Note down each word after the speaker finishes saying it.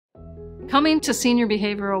Coming to senior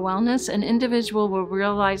behavioral wellness, an individual will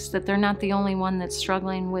realize that they're not the only one that's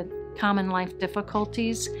struggling with common life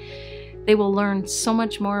difficulties. They will learn so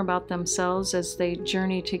much more about themselves as they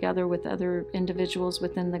journey together with other individuals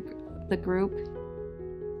within the group.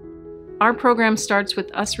 Our program starts with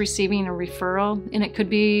us receiving a referral, and it could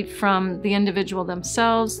be from the individual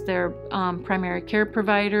themselves, their primary care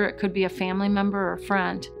provider, it could be a family member or a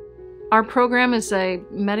friend. Our program is a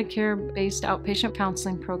Medicare-based outpatient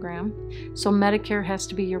counseling program, so Medicare has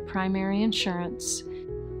to be your primary insurance.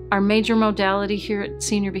 Our major modality here at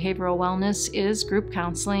Senior Behavioral Wellness is group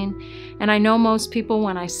counseling, and I know most people,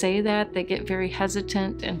 when I say that, they get very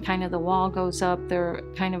hesitant and kind of the wall goes up, they're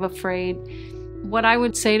kind of afraid. What I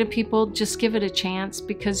would say to people, just give it a chance,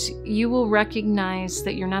 because you will recognize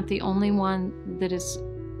that you're not the only one that is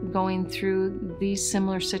going through these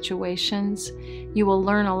similar situations. You will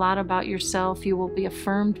learn a lot about yourself, you will be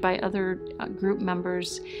affirmed by other group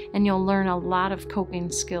members, and you'll learn a lot of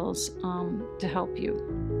coping skills to help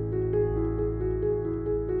you.